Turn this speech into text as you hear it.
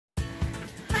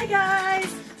Hi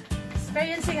guys!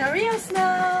 Experiencing a real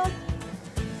snow.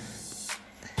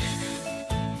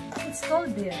 It's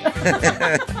cold here.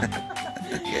 Okay.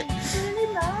 It's really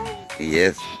nice.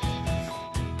 Yes.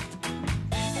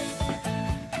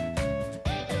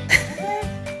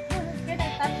 Can I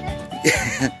touch it?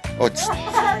 Oh, It's so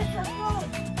cold.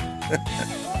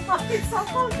 Oh my, it's so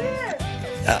cold here.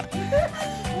 yeah.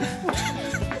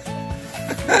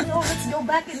 No, let's go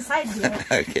back inside here.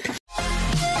 Okay.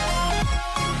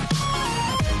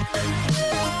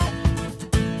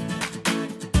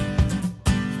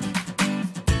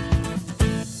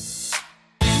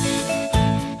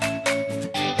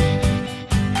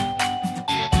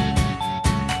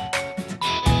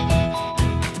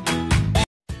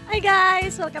 Hi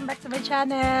guys! Welcome back to my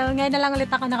channel. Ngayon na lang ulit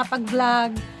ako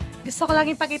nakapag-vlog. Gusto ko lang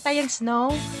ipakita yung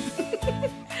snow.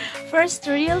 First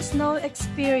real snow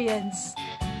experience.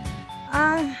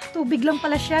 Tubig lang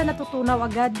pala siya, natutunaw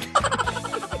agad.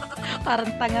 Parang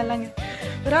tanga lang.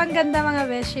 Pero ang ganda mga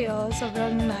beshi, oh.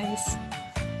 Sobrang nice.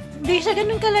 Hindi siya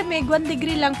ganun kalamig, 1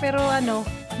 degree lang, pero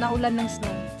naulan ng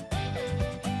snow.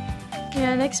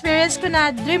 Yan, experience ko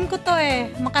na. Dream ko to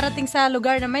makarating sa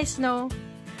lugar na may snow.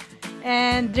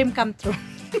 And dream come true.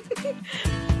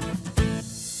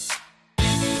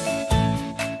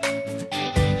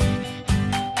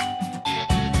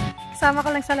 Kasama ko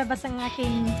lang sa labas ang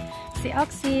aking si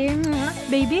Oxy.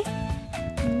 Baby.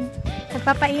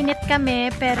 Nagpapainit kami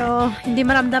pero hindi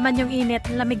maramdaman yung init.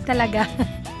 Lamig talaga.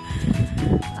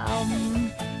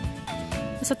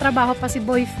 Sa trabaho pa si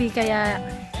Boyfie kaya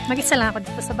mag-isa lang ako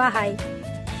dito sa bahay.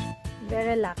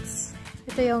 Very relax.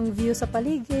 Ito yung view sa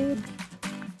paligid.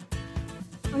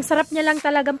 Ang sarap niya lang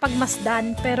talagang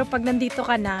pagmasdan, pero pag nandito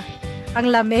ka na, ang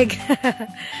lamig.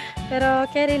 Pero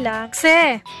okay, relax.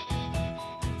 Say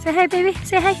hi, baby.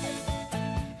 Say hi.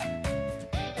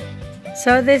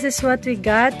 So this is what we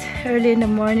got early in the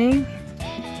morning.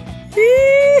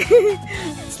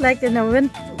 It's like in a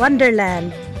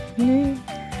wonderland.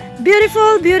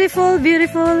 Beautiful, beautiful,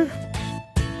 beautiful.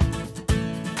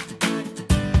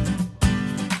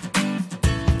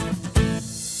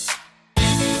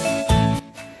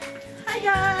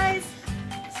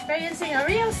 Experiencing a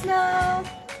real snow.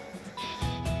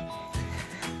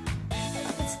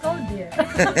 It's cold here.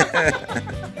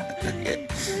 Okay.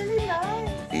 It's really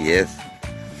nice. Yes.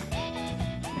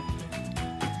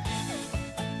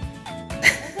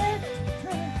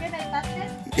 Can I touch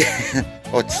it?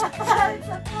 Oh, It's so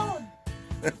cold.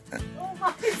 Oh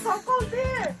my, it's so cold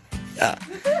here. yeah.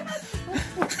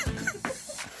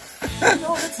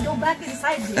 No, let's go back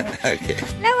inside here. Okay.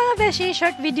 Hello mga beshi,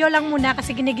 short video lang muna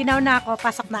kasi giniginaw na ako,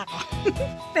 pasok na ako.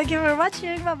 Thank you for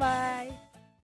watching, bye bye.